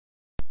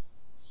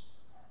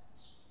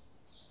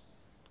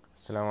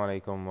السلام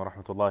عليكم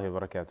ورحمة الله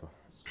وبركاته.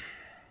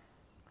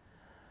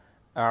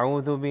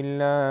 أعوذ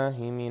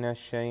بالله من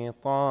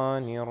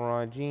الشيطان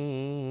الرجيم.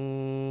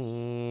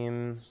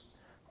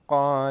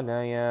 قال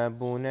يا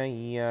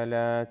بني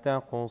لا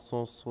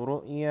تقصص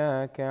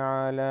رؤياك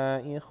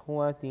على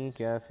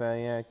إخوتك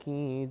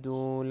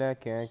فيكيدوا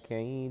لك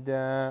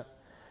كيدا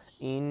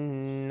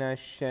إن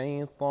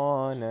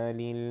الشيطان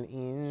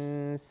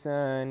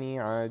للإنسان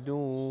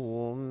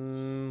عدو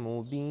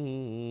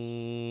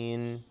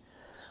مبين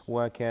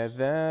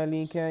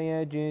وكذلك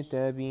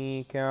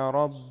يجتبيك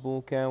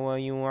ربك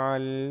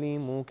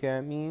ويعلمك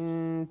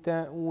من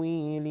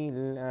تأويل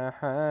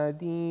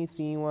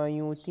الأحاديث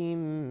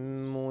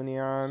ويتم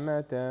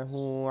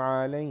نعمته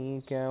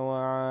عليك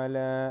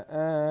وعلى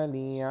آل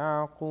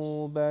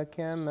يعقوب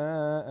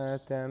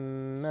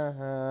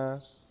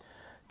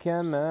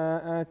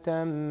كما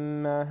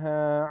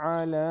أتمها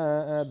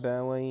على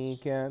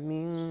أبويك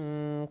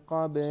من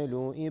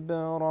قبل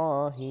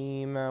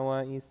إبراهيم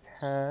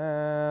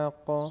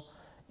وإسحاق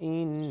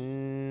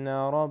إن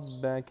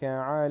ربك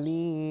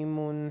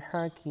عليم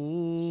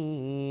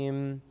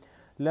حكيم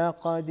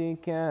لقد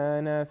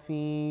كان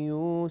في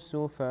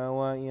يوسف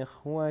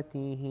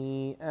وإخوته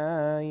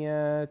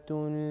آيات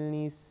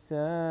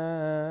للسائلين.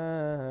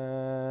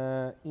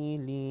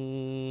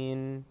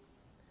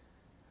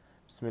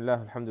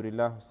 Bismillah,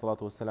 alhamdulillah,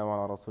 salatu wassalamu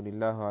ala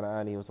rasulillah wa ala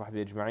alihi wa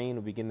sahbihi ajma'een.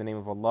 We begin in the name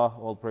of Allah.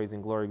 All praise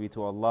and glory be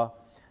to Allah.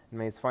 And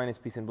may His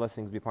finest peace and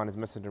blessings be upon His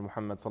Messenger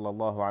Muhammad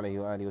sallallahu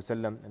alayhi wa alihi wa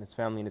sallam, and His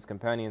family and His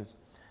companions,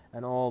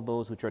 and all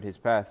those who tread His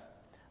path.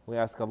 We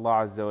ask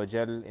Allah Azza wa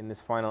Jal in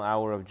this final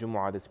hour of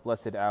Jumu'ah, this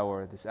blessed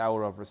hour, this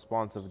hour of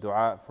responsive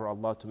dua, for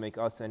Allah to make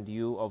us and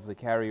you of the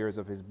carriers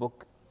of His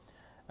book,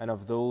 and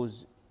of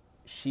those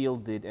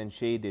shielded and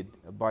shaded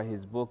by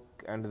His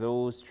book, and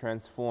those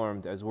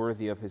transformed as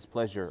worthy of His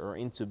pleasure or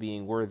into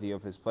being worthy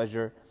of His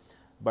pleasure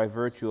by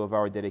virtue of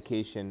our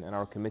dedication and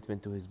our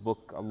commitment to His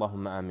book.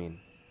 Allahumma ameen.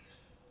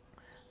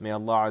 May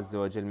Allah Azza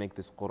wa Jal make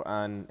this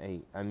Qur'an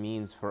a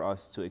means for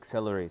us to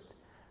accelerate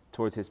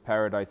towards His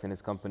paradise and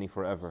His company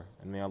forever.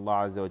 And may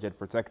Allah Azza wa Jal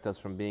protect us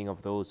from being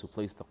of those who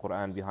place the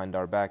Qur'an behind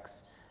our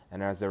backs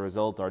and as a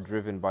result are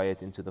driven by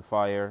it into the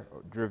fire,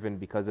 or driven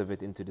because of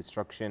it into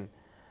destruction.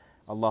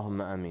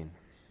 Allahumma ameen.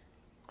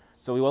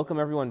 So we welcome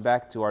everyone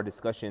back to our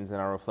discussions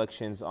and our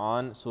reflections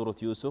on Surah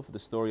Yusuf, the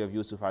story of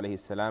Yusuf alayhi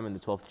salam in the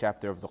 12th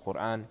chapter of the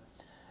Qur'an.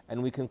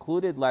 And we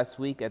concluded last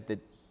week at the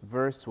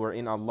verse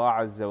wherein Allah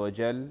Azza wa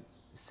Jal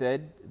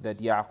said that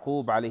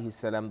Yaqub alayhi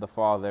salam, the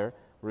father,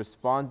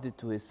 responded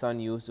to his son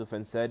Yusuf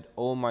and said,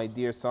 "O my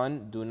dear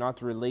son, do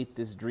not relate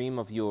this dream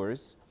of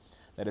yours,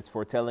 that is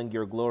foretelling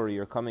your glory,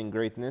 your coming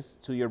greatness,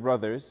 to your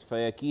brothers,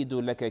 فَيَكِيدُ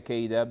لَكَ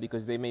كَيْدًا,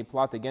 because they may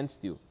plot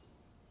against you.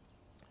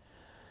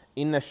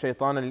 إِنَّ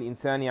الشَّيْطَانَ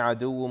لِلْإِنسَانِ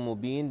عَدُوٌّ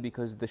مُبِينٌ,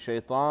 because the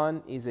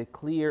shaitan is a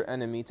clear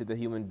enemy to the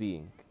human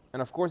being."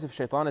 And of course, if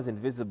shaitan is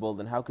invisible,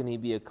 then how can he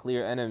be a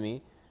clear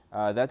enemy?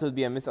 That would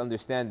be a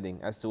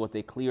misunderstanding as to what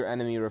a clear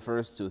enemy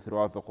refers to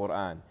throughout the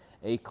Qur'an.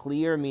 A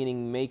clear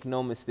meaning, make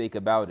no mistake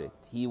about it.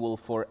 He will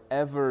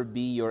forever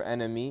be your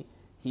enemy.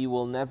 He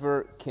will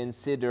never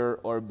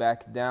consider or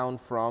back down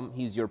from.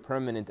 He's your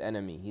permanent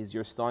enemy. He's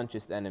your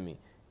staunchest enemy.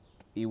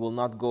 He will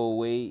not go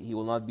away. He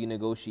will not be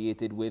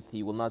negotiated with.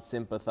 He will not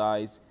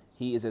sympathize.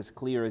 He is as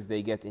clear as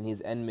they get in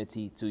his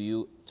enmity to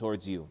you,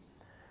 towards you.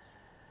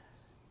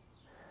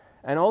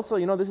 And also,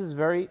 this is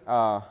very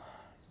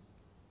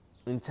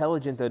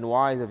intelligent and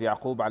wise of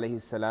Yaqub alayhi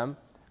salam.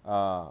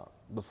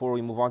 Before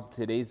we move on to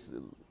today's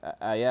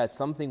ayat,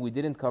 something we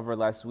didn't cover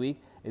last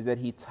week is that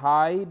he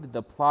tied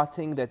the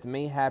plotting that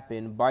may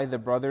happen by the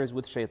brothers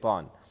with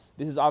shaitan.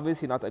 This is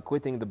obviously not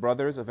acquitting the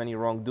brothers of any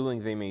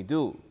wrongdoing they may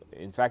do.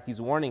 In fact, he's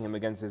warning him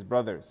against his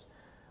brothers.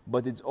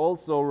 But it's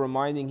also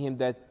reminding him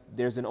that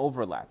there's an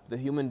overlap. The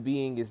human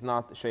being is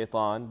not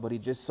shaitan, but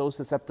he's just so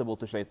susceptible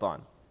to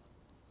shaitan.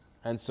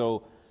 And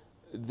so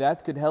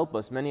that could help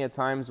us many a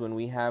times when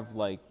we have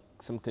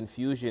some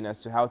confusion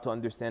as to how to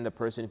understand a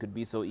person could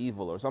be so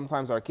evil. Or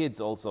sometimes our kids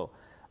also.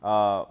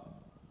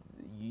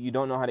 You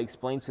don't know how to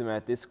explain to them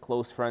that this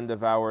close friend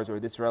of ours or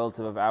this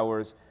relative of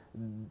ours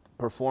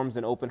performs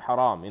an open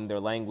haram in their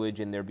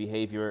language, in their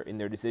behavior, in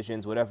their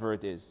decisions, whatever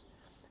it is.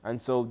 And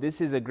so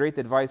this is a great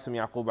advice from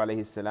Yaqub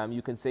alayhi salam.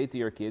 You can say to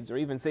your kids, or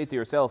even say to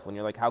yourself when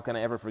you're like, how can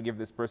I ever forgive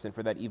this person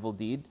for that evil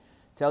deed?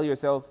 Tell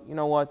yourself, you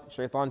know what,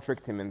 shaitan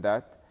tricked him in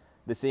that,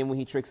 the same way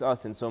he tricks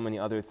us in so many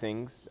other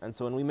things. And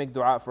so when we make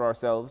dua for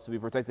ourselves to be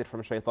protected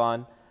from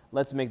shaitan,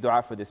 let's make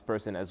dua for this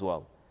person as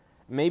well.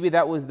 Maybe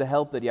that was the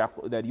help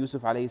that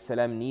Yusuf alayhi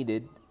salam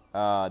needed,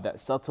 that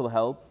subtle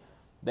help,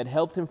 that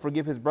helped him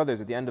forgive his brothers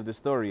at the end of the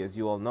story, as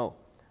you all know.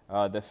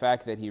 The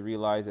fact that he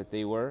realized that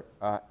they were,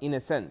 in a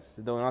sense,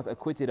 though not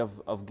acquitted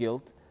of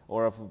guilt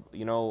or of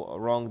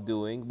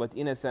wrongdoing, but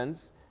in a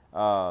sense,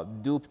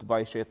 duped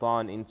by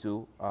shaitan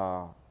into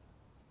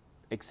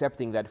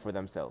accepting that for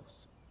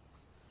themselves.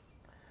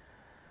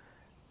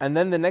 And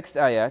then the next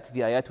ayat, the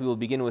ayat we will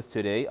begin with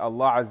today,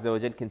 Allah Azza wa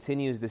Jal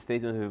continues the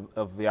statement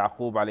of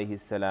Yaqub alayhi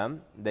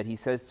salam, that he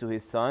says to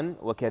his son,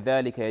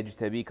 وَكَذَلِكَ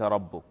يَجْتَبِيكَ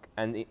رَبُّكَ,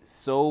 and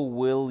so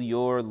will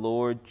your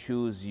Lord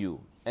choose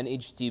you. And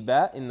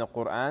ijtiba in the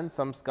Qur'an,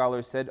 some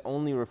scholars said,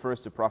 only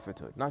refers to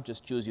prophethood, not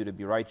just choose you to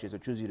be righteous or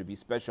choose you to be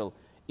special.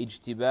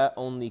 Ijtiba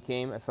only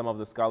came, as some of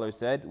the scholars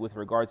said, with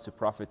regards to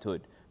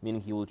prophethood, meaning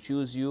he will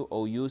choose you,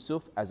 O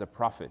Yusuf, as a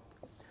prophet.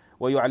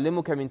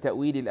 وَيُعَلِّمُكَ مِن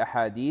تَأْوِيلِ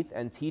الْأَحَادِيثِ,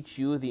 and teach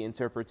you the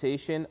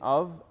interpretation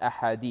of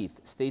ahadith,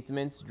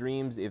 statements,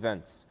 dreams,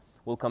 events.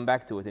 We'll come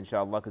back to it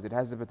inshallah because it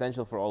has the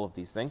potential for all of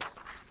these things.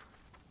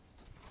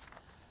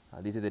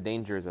 These are the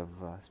dangers of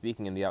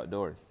speaking in the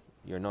outdoors.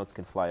 Your notes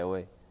can fly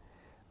away.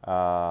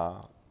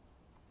 وَيُتِمُّ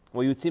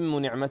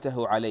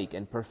نِعْمَتَهُ عَلَيْكَ,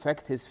 and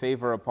perfect His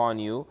favor upon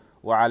you.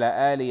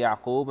 وَعَلَى آلِ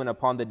يَعْقُوبَ, and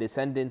upon the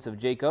descendants of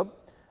Jacob,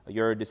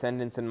 your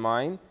descendants and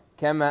mine.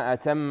 كَمَا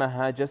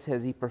أَتَمَّهَا, just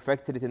as He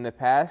perfected it in the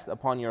past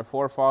upon your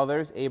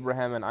forefathers,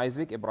 Abraham and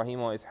Isaac,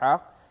 Ibrahim and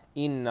Ishaq.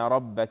 إِنَّ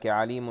رَبَّكَ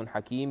عَلِيمٌ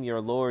حَكِيمٌ, your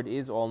Lord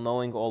is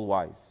all-knowing,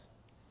 all-wise.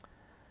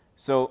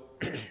 So,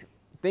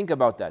 think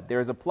about that.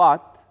 There is a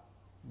plot,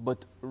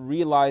 but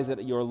realize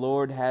that your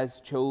Lord has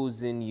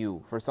chosen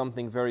you for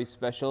something very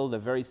special, the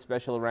very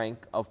special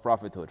rank of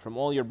prophethood. From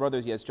all your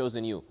brothers, He has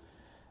chosen you.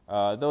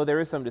 Though there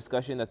is some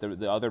discussion that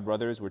the other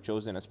brothers were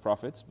chosen as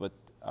prophets, but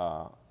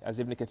as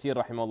Ibn Kathir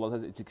rahimahullah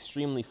says, it's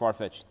extremely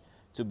far-fetched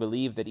to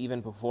believe that even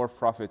before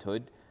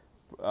prophethood,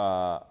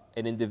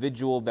 an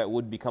individual that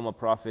would become a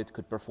prophet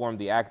could perform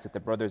the acts that the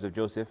brothers of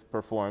Joseph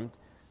performed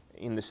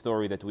in the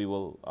story that we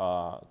will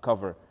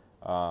cover.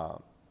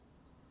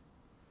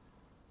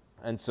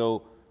 And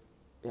so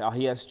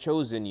He has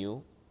chosen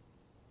you.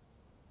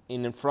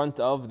 In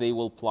front of, they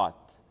will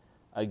plot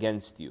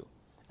against you.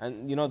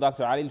 And you know,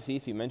 Dr. Ali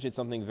Al-Fifi mentioned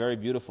something very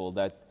beautiful,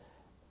 that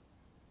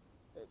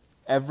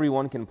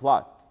everyone can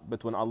plot,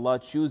 but when Allah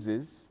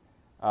chooses,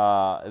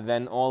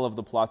 then all of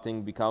the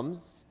plotting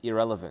becomes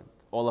irrelevant.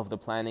 All of the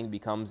planning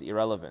becomes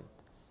irrelevant.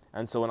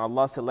 And so when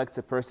Allah selects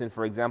a person,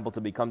 for example, to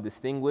become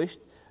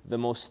distinguished, the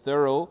most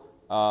thorough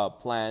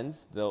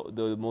plans,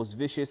 the most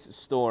vicious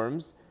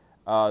storms,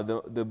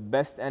 the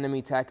best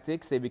enemy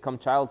tactics, they become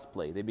child's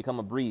play. They become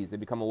a breeze. They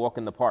become a walk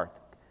in the park.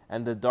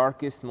 And the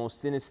darkest, most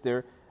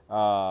sinister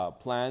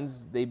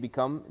plans, they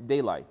become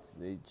daylight.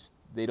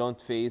 They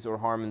don't faze or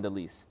harm in the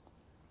least.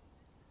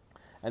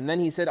 And then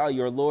He said,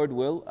 your Lord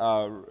will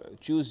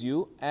choose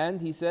you.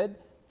 And He said,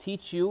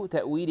 teach you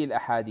ta'weel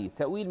al-ahadith.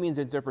 Ta'weel means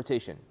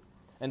interpretation.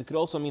 And it could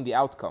also mean the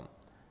outcome.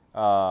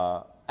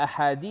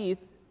 Ahadith,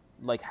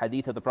 like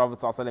hadith of the Prophet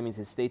ﷺ, means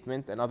his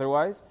statement and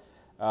otherwise,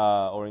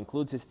 or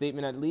includes his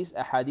statement at least.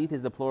 Ahadith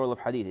is the plural of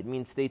hadith. It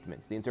means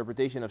statements, the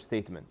interpretation of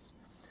statements.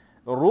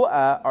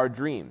 Ru'a are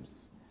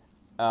dreams.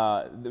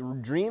 The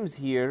dreams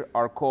here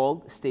are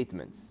called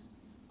statements.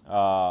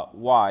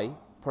 Why?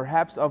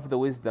 Perhaps of the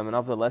wisdom and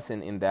of the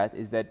lesson in that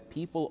is that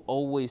people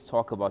always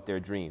talk about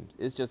their dreams.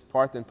 It's just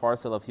part and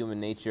parcel of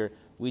human nature.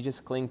 We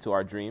just cling to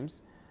our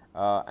dreams.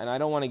 And I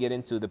don't want to get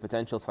into the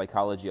potential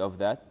psychology of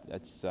that.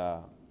 That's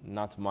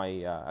not my,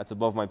 that's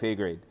above my pay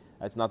grade.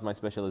 That's not my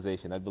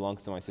specialization. That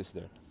belongs to my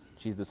sister.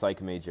 She's the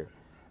psych major.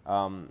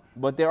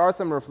 But there are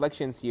some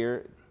reflections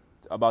here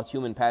about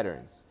human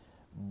patterns.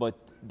 But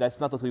that's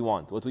not what we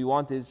want. What we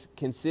want is,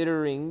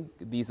 considering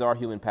these are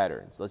human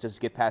patterns, let's just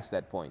get past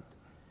that point.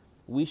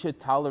 We should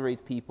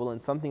tolerate people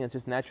and something that's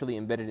just naturally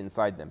embedded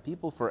inside them.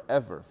 People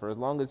forever, for as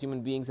long as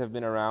human beings have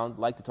been around,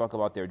 like to talk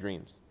about their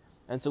dreams.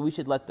 And so we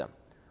should let them.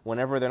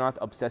 Whenever they're not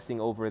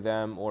obsessing over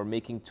them or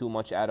making too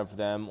much out of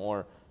them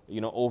or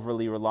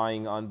overly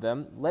relying on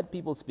them, let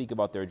people speak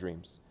about their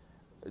dreams.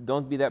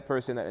 Don't be that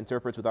person that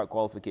interprets without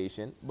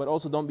qualification, but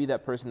also don't be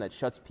that person that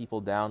shuts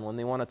people down when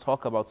they want to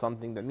talk about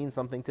something that means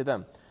something to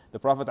them. The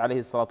Prophet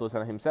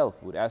ﷺ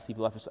himself would ask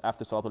people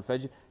after Salatul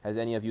Fajr, has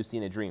any of you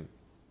seen a dream?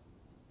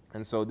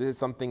 And so this is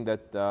something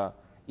that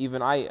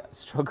even I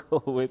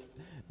struggle with.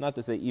 Not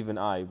to say even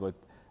I, but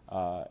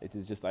it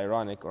is just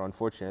ironic or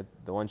unfortunate.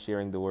 The one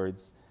sharing the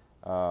words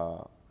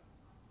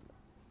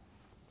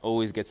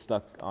always gets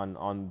stuck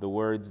on the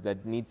words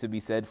that need to be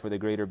said for the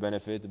greater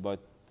benefit, but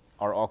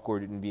are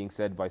awkward in being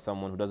said by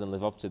someone who doesn't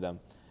live up to them.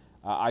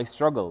 I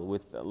struggle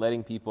with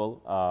letting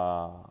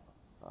people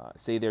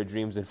say their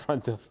dreams in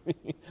front of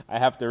me. I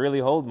have to really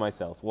hold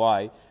myself.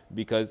 Why?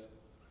 Because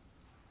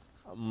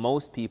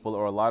most people,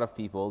 or a lot of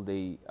people,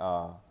 they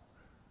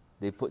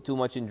put too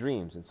much in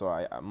dreams. And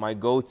so my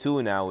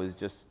go-to now is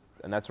just,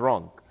 and that's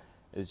wrong,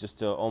 is just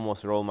to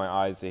almost roll my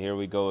eyes, say, here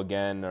we go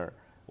again, or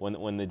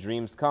when the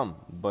dreams come.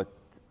 But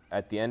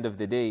at the end of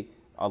the day,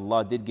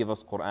 Allah did give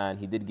us Qur'an,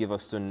 He did give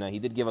us Sunnah, He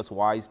did give us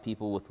wise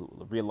people with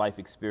real life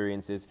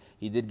experiences,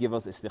 He did give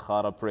us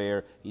istikhara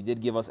prayer, He did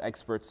give us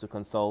experts to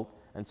consult,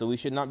 and so we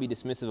should not be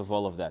dismissive of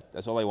all of that.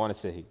 That's all I want to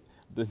say.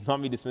 Do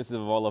not be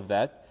dismissive of all of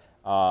that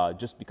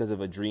just because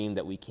of a dream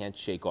that we can't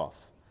shake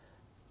off.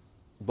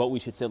 But we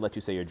should still let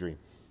you say your dream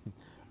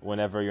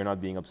whenever you're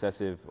not being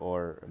obsessive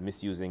or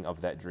misusing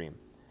of that dream.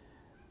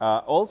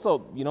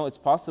 Also, it's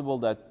possible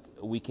that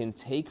we can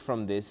take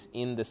from this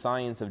in the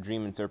science of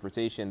dream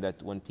interpretation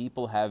that when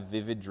people have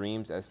vivid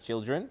dreams as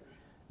children,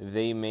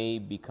 they may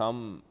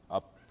become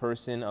a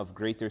person of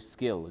greater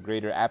skill,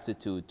 greater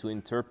aptitude to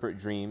interpret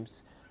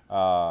dreams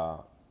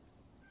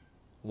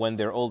when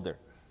they're older.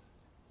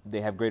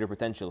 They have greater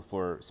potential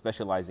for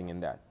specializing in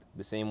that.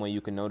 The same way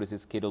you can notice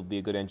this kid will be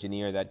a good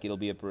engineer, that kid will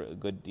be a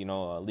good,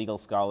 legal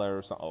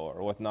scholar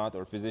or whatnot,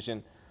 or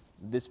physician.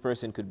 This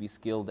person could be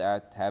skilled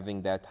at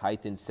having that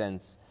heightened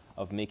sense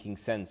of making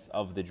sense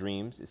of the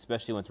dreams,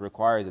 especially when it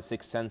requires a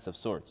sixth sense of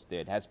sorts.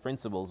 It has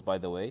principles, by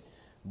the way,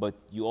 but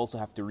you also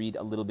have to read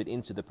a little bit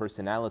into the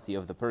personality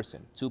of the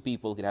person. Two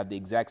people could have the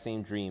exact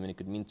same dream, and it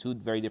could mean two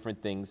very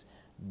different things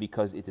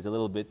because it is a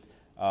little bit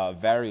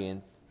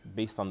variant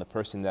based on the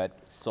person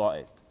that saw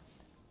it.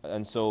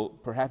 And so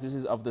perhaps this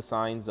is of the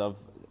signs of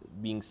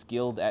being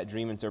skilled at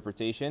dream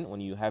interpretation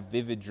when you have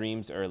vivid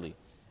dreams early.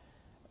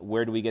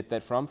 Where do we get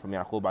that from? From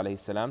Yaqub alayhi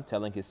salam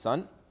telling his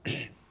son,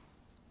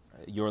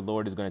 your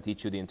Lord is going to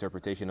teach you the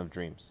interpretation of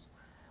dreams.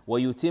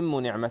 وَيُتِمُّ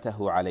نِعْمَتَهُ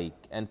عَلَيْكَ,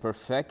 and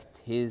perfect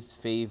His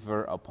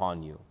favor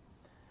upon you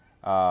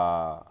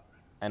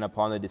and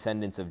upon the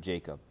descendants of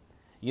Jacob.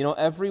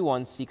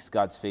 Everyone seeks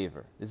God's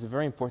favor. This is a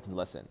very important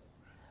lesson.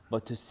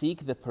 But to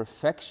seek the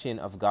perfection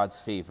of God's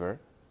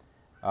favor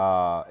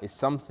is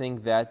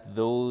something that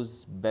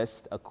those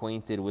best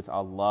acquainted with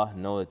Allah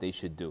know that they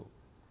should do.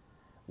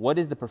 What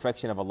is the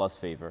perfection of Allah's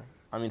favor?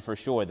 For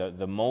sure,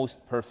 the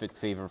most perfect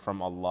favor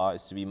from Allah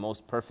is to be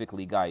most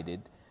perfectly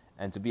guided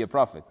and to be a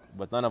prophet.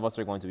 But none of us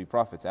are going to be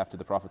prophets after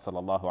the Prophet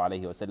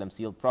ﷺ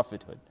sealed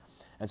prophethood.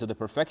 And so the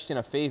perfection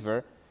of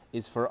favor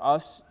is for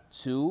us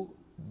to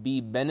be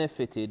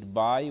benefited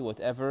by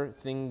whatever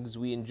things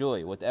we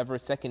enjoy, whatever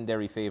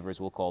secondary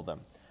favors we'll call them,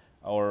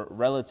 or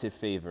relative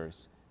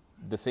favors,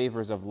 the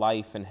favors of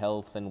life and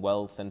health and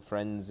wealth and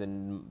friends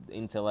and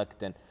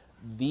intellect. And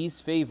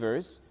these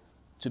favors,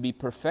 to be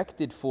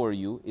perfected for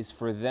you, is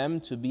for them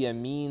to be a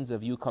means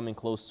of you coming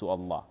close to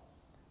Allah.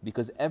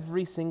 Because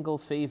every single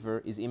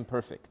favor is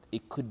imperfect.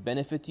 It could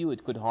benefit you,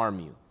 it could harm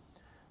you.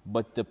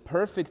 But the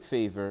perfect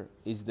favor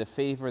is the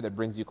favor that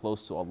brings you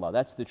close to Allah.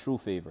 That's the true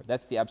favor.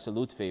 That's the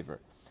absolute favor.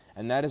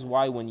 And that is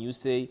why when you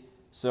say,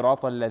 صِرَاطَ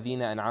الَّذِينَ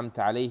أَنْعَمْتَ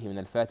عَلَيْهِمْ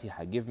مِنَ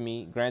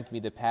الْفَاتِحَةِ, grant me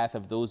the path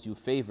of those you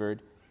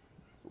favored.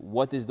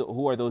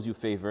 Who are those you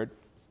favored?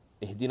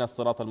 اهدنا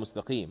الصراط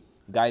المستقيم,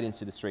 guidance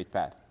to the straight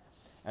path.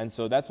 And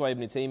so that's why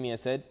Ibn Taymiyyah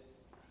said,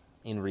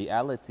 in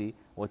reality,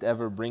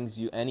 whatever brings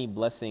you, any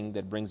blessing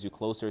that brings you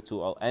closer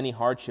to Allah, any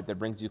hardship that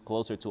brings you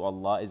closer to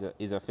Allah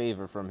is a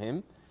favor from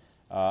Him,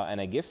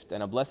 and a gift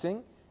and a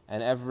blessing.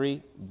 And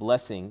every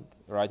blessing,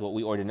 right, what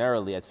we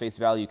ordinarily at face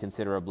value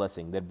consider a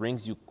blessing, that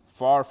brings you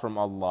far from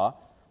Allah,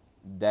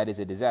 that is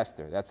a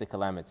disaster, that's a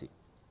calamity.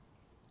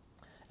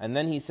 And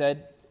then he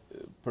said,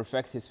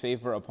 perfect His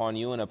favor upon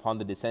you and upon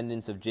the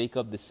descendants of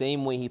Jacob the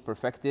same way He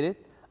perfected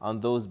it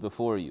on those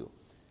before you.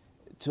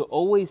 To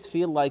always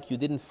feel like you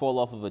didn't fall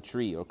off of a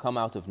tree or come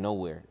out of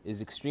nowhere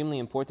is extremely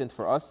important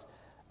for us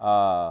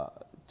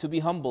to be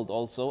humbled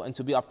also and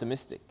to be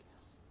optimistic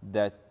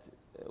that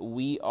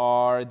we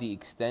are the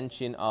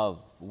extension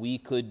of, we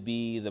could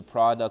be the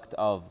product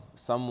of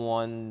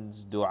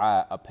someone's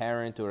dua, a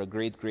parent or a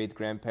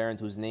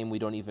great-great-grandparent whose name we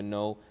don't even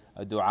know,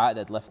 a dua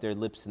that left their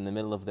lips in the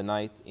middle of the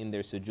night in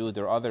their sujood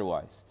or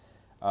otherwise.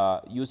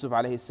 Yusuf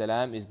alayhi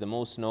salam is the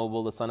most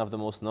noble, the son of the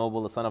most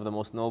noble, the son of the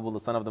most noble,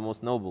 the son of the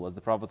most noble, as the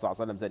Prophet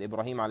ﷺ said.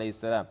 Ibrahim alayhi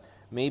salam,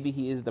 maybe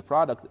he is the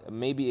product,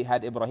 maybe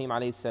had Ibrahim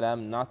alayhi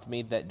salam not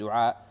made that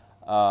dua,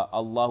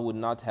 Allah would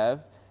not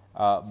have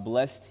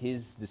blessed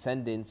his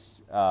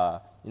descendants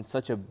in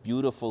such a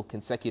beautiful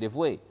consecutive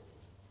way.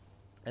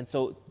 And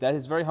so that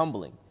is very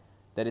humbling,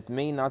 that it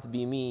may not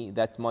be me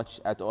that much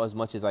as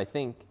much as I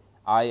think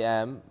I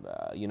am,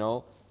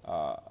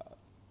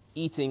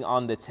 eating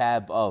on the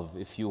tab of,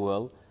 if you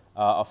will,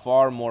 a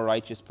far more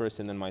righteous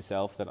person than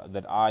myself,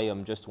 that I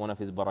am just one of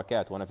His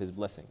barakat, one of His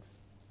blessings.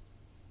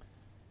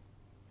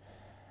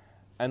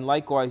 And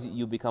likewise,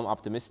 you become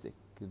optimistic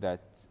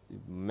that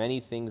many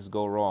things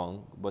go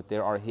wrong, but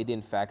there are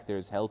hidden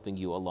factors helping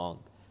you along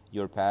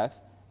your path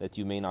that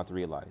you may not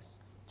realize.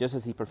 Just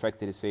as He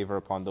perfected His favor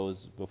upon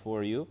those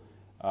before you,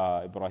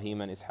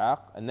 Ibrahim and Ishaq.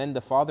 And then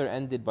the father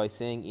ended by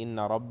saying, إِنَّ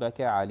رَبَّكَ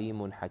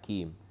عَلِيمٌ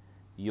حَكِيمٌ.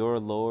 Your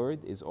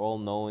Lord is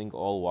all-knowing,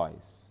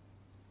 all-wise.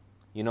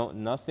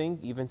 Nothing,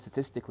 even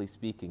statistically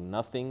speaking,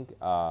 nothing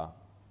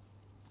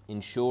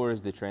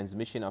ensures the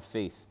transmission of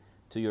faith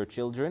to your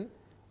children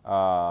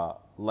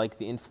like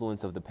the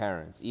influence of the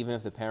parents, even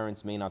if the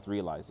parents may not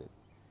realize it.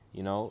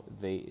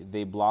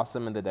 They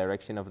blossom in the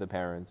direction of the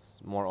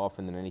parents more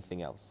often than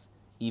anything else,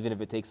 even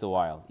if it takes a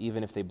while,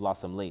 even if they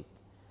blossom late.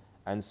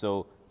 And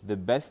so the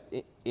best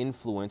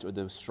influence or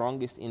the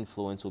strongest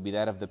influence will be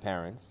that of the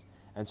parents.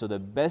 And so the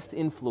best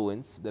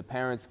influence the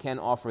parents can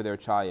offer their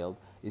child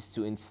is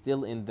to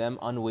instill in them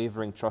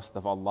unwavering trust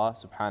of Allah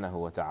subhanahu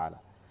wa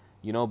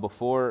ta'ala.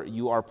 Before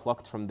you are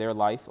plucked from their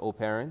life, O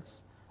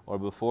parents, or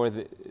before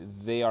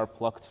they are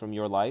plucked from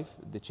your life,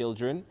 the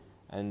children,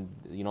 and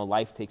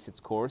life takes its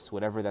course,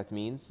 whatever that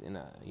means, in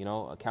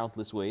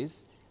countless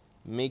ways.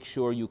 make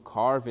sure you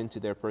carve into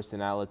their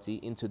personality,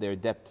 into their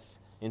depths,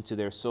 into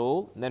their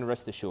soul, and then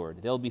rest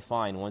assured, they'll be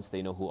fine once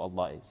they know who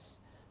Allah is,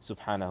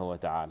 subhanahu wa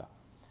ta'ala.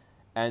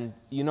 And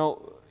you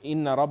know,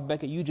 inna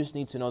rabbaka, you just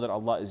need to know that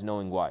Allah is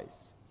knowing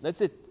wise.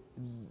 That's it.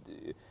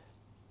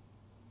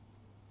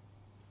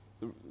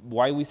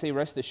 Why we say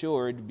rest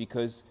assured?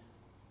 Because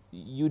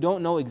you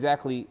don't know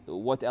exactly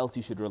what else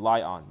you should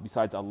rely on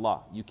besides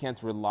Allah. You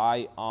can't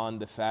rely on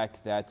the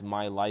fact that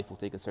my life will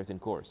take a certain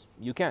course.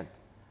 You can't.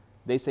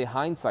 They say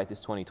hindsight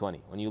is 20/20.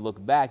 When you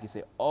look back, you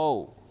say,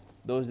 oh,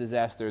 those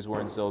disasters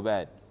weren't so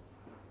bad.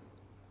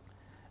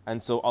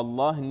 And so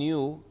Allah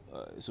knew,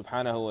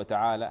 subhanahu wa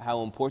ta'ala,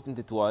 how important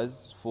it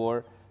was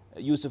for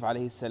Yusuf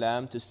alayhi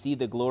salam to see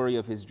the glory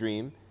of his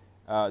dream,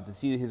 to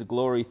see his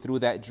glory through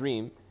that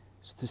dream,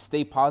 to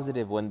stay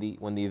positive when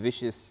the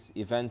vicious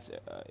events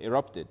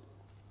erupted.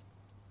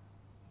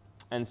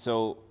 And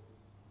so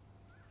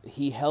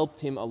he helped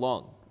him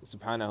along,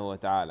 subhanahu wa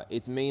ta'ala.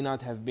 It may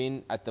not have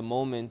been at the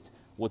moment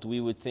what we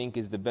would think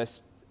is the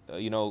best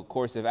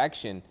course of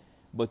action,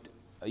 but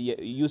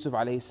Yusuf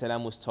alayhi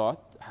salam was taught,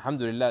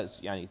 alhamdulillah,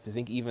 to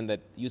think even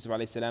that Yusuf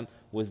alayhi salam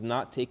was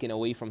not taken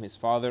away from his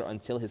father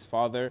until his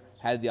father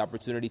had the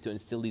opportunity to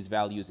instill these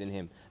values in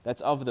him.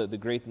 That's of the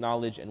great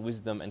knowledge and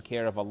wisdom and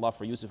care of Allah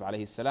for Yusuf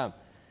alayhi salam.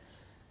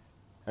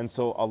 And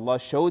so Allah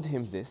showed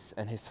him this,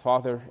 and his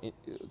father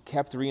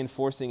kept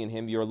reinforcing in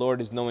him, your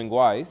Lord is knowing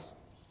wise.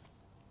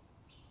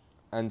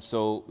 And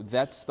so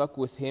that stuck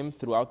with him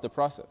throughout the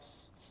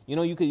process.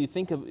 You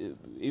think of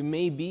it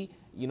may be,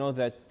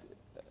 that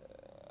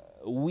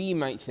we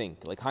might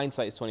think, like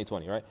hindsight is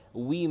 20/20, right?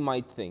 We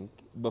might think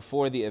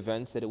before the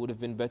events that it would have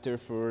been better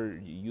for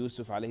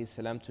Yusuf alayhi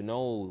salam to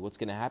know what's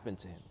going to happen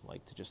to him,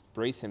 like to just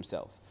brace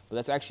himself. But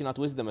that's actually not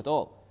wisdom at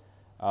all.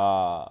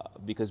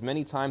 Because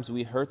many times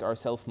we hurt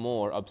ourselves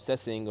more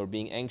obsessing or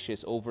being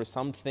anxious over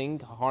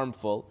something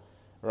harmful,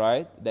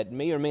 right? That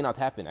may or may not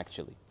happen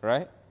actually,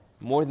 right?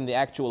 More than the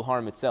actual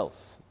harm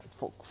itself.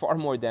 Far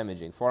more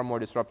damaging, far more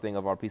disrupting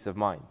of our peace of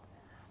mind.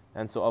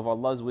 And so of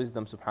Allah's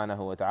wisdom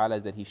subhanahu wa ta'ala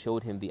is that He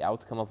showed him the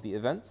outcome of the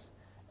events,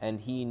 and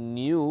he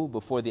knew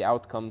before the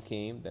outcome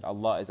came that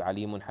Allah is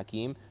Alimun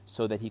Hakim,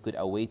 so that he could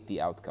await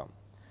the outcome.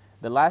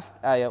 The last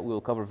ayah we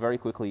will cover very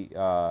quickly,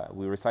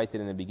 we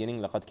recited in the beginning,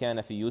 لَقَدْ كَانَ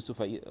فِي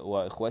يُوسُفَ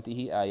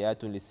وَإِخْوَتِهِ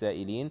آيَاتٌ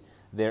لِلسَّائِلِينَ.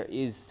 There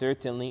is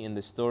certainly in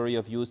the story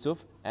of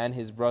Yusuf and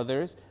his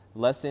brothers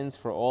lessons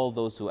for all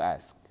those who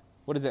ask.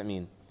 What does that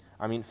mean?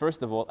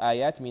 First of all,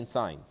 ayat means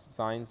signs.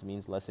 Signs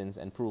means lessons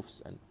and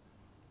proofs and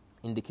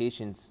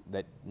indications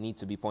that need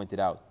to be pointed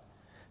out.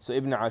 So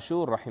Ibn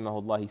Ashur,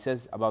 rahimahullah, he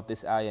says about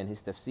this ayah in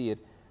his tafsir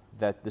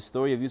that the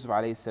story of Yusuf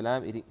alayhi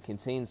salam, it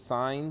contains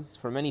signs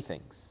for many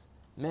things.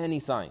 Many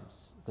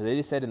signs, because it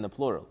is said in the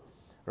plural,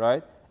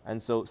 right?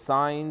 And so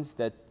signs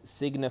that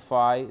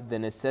signify the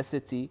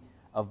necessity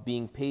of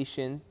being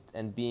patient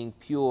and being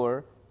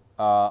pure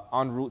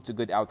en route to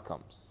good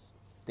outcomes.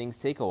 Things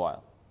take a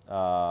while,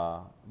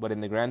 but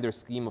in the grander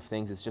scheme of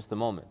things, it's just a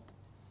moment.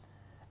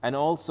 And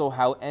also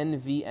how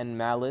envy and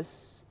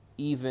malice,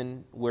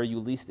 even where you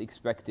least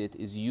expect it,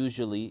 is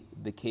usually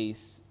the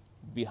case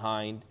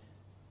behind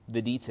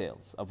the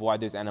details of why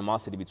there's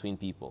animosity between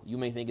people. You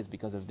may think it's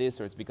because of this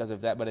or it's because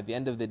of that, but at the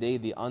end of the day,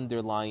 the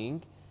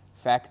underlying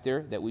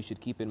factor that we should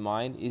keep in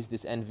mind is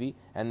this envy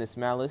and this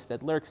malice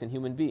that lurks in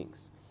human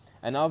beings.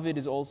 And of it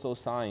is also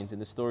signs, in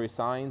the story,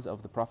 signs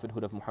of the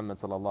prophethood of Muhammad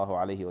sallallahu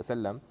alayhi wa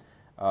sallam.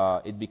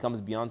 It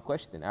becomes beyond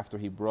question after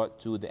he brought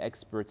to the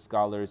expert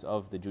scholars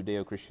of the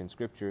Judeo-Christian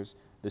scriptures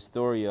the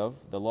story of,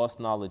 the lost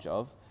knowledge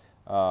of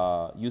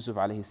Yusuf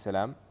alayhi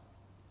salam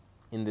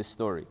in this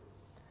story.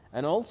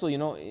 And also,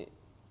 alaykum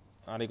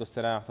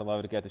assalam wa rahmatullahi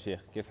wa barakatuh, Shaykh.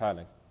 Kif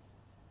halak?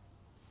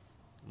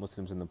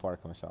 Muslims in the park,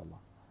 mashallah.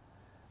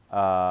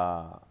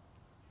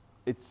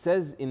 It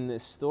says in the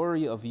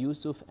story of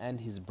Yusuf and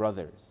his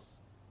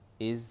brothers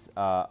is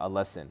a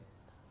lesson.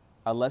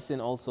 A lesson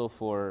also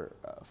for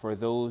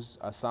those,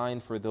 a sign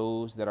for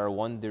those that are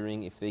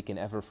wondering if they can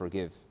ever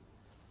forgive.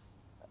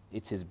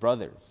 It's his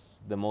brothers.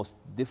 The most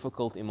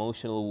difficult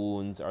emotional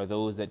wounds are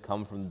those that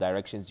come from the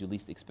directions you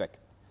least expect.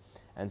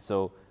 And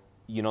so,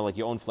 like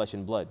your own flesh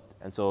and blood.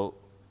 And so,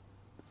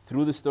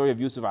 through the story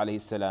of Yusuf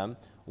alayhi salam,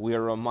 we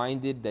are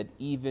reminded that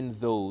even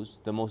those,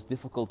 the most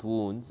difficult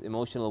wounds,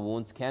 emotional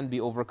wounds, can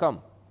be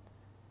overcome.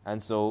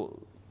 And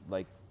so,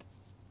 like,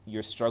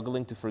 you're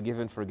struggling to forgive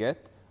and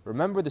forget,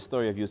 remember the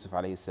story of Yusuf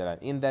alayhi salam.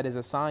 In that is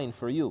a sign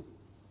for you.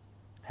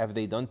 Have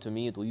they done to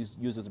me what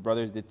Yusuf's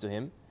brothers did to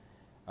him?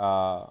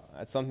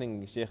 That's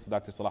something Shaykh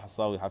Dr. Salah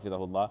As-Sawi,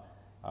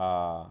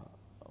 hafidhahullah,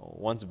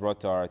 once brought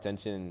to our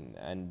attention,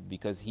 and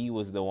because he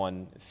was the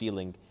one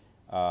feeling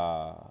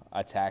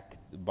attacked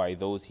by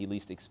those he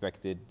least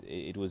expected,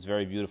 it was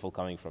very beautiful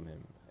coming from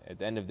him. At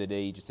the end of the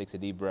day, he just takes a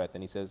deep breath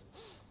and he says,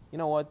 you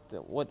know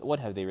what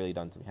have they really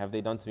done to me? Have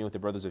they done to me what the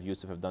brothers of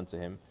Yusuf have done to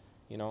him?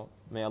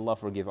 May Allah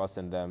forgive us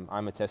and them.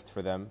 I'm a test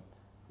for them,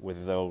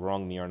 whether they'll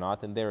wrong me or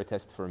not, and they're a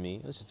test for me.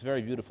 It's just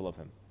very beautiful of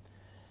him.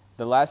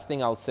 The last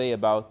thing I'll say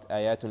about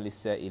ayatun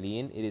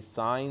lis-sa'ilin, it is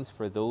signs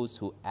for those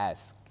who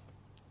ask.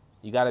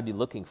 You got to be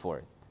looking for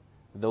it.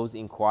 those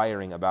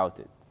inquiring about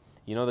it.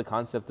 You know the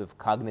concept of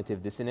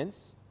cognitive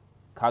dissonance?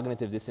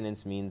 Cognitive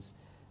dissonance means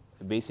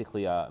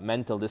basically a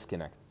mental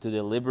disconnect, to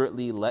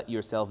deliberately let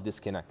yourself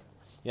disconnect.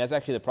 Yeah, that's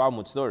actually the problem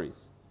with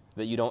stories,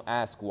 that you don't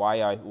ask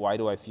why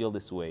do I feel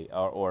this way,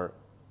 or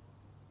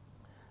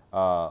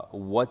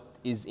what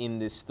is in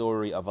this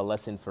story of a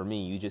lesson for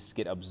me. You just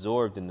get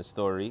absorbed in the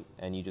story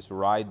and you just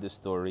ride the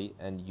story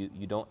and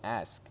you don't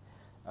ask.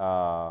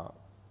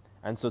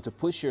 And so to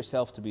push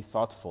yourself to be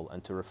thoughtful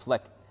and to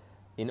reflect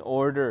in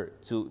order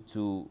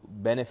to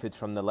benefit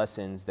from the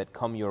lessons that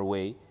come your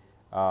way,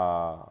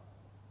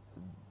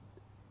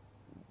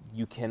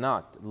 you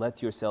cannot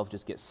let yourself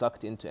just get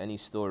sucked into any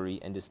story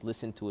and just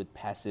listen to it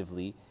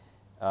passively.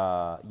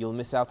 You'll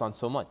miss out on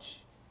so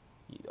much.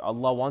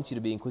 Allah wants you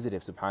to be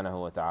inquisitive,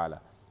 subhanahu wa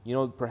ta'ala. You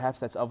know, perhaps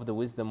that's of the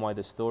wisdom why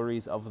the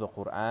stories of the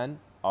Qur'an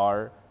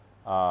are,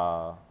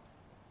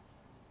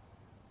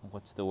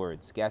 what's the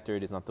word?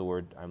 Scattered is not the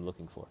word I'm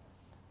looking for.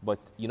 But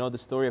you know, the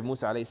story of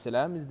Musa alayhi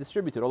salam is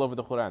distributed all over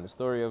the Qur'an. The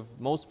story of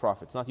most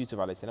prophets, not Yusuf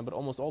alayhi salam, but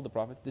almost all the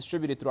prophets,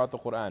 distributed throughout the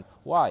Qur'an.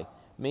 Why?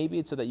 Maybe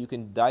it's so that you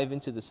can dive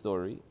into the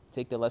story,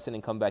 take the lesson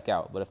and come back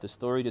out. But if the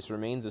story just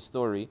remains a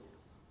story,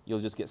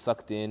 you'll just get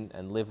sucked in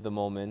and live the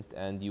moment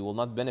and you will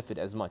not benefit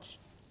as much.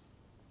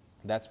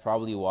 That's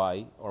probably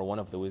why, or one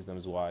of the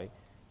wisdoms why,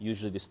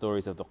 usually the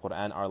stories of the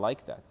Qur'an are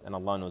like that, and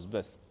Allah knows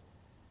best.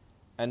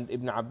 And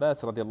Ibn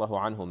Abbas radiallahu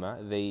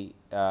anhuma, they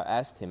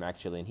asked him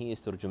actually, and he is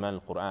Turjuman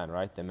al-Qur'an,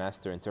 right? The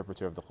master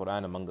interpreter of the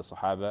Qur'an among the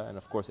Sahaba, and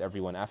of course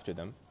everyone after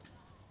them.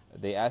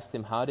 They asked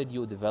him, how did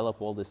you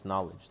develop all this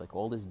knowledge, like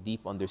all this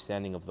deep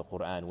understanding of the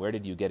Qur'an? Where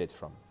did you get it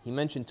from? He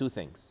mentioned two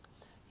things.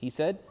 He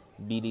said,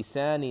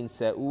 بِلِسَانٍ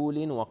سَؤُولٍ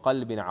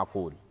وَقَلْبٍ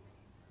عَقُولٍ.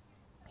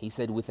 He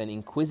said, with an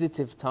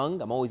inquisitive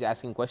tongue, I'm always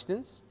asking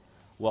questions,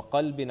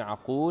 وَقَلْبٍ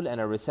عَقُولٍ,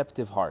 and a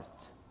receptive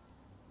heart.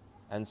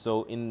 And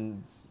so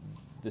in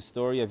the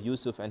story of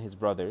Yusuf and his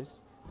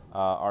brothers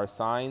are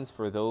signs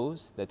for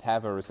those that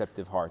have a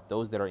receptive heart,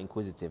 those that are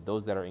inquisitive,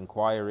 those that are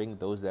inquiring,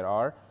 those that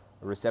are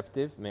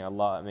receptive. May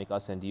Allah make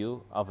us and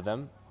you of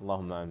them.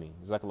 Allahumma ameen.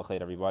 Jazakallah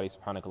khair, everybody.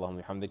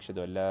 Subhanakallahumma bihamdik.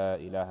 Shadu an la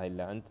ilaha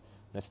illa ant.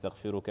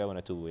 Nastaghfiruka wa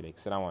natubu ilayk.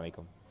 Assalamu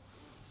alaikum.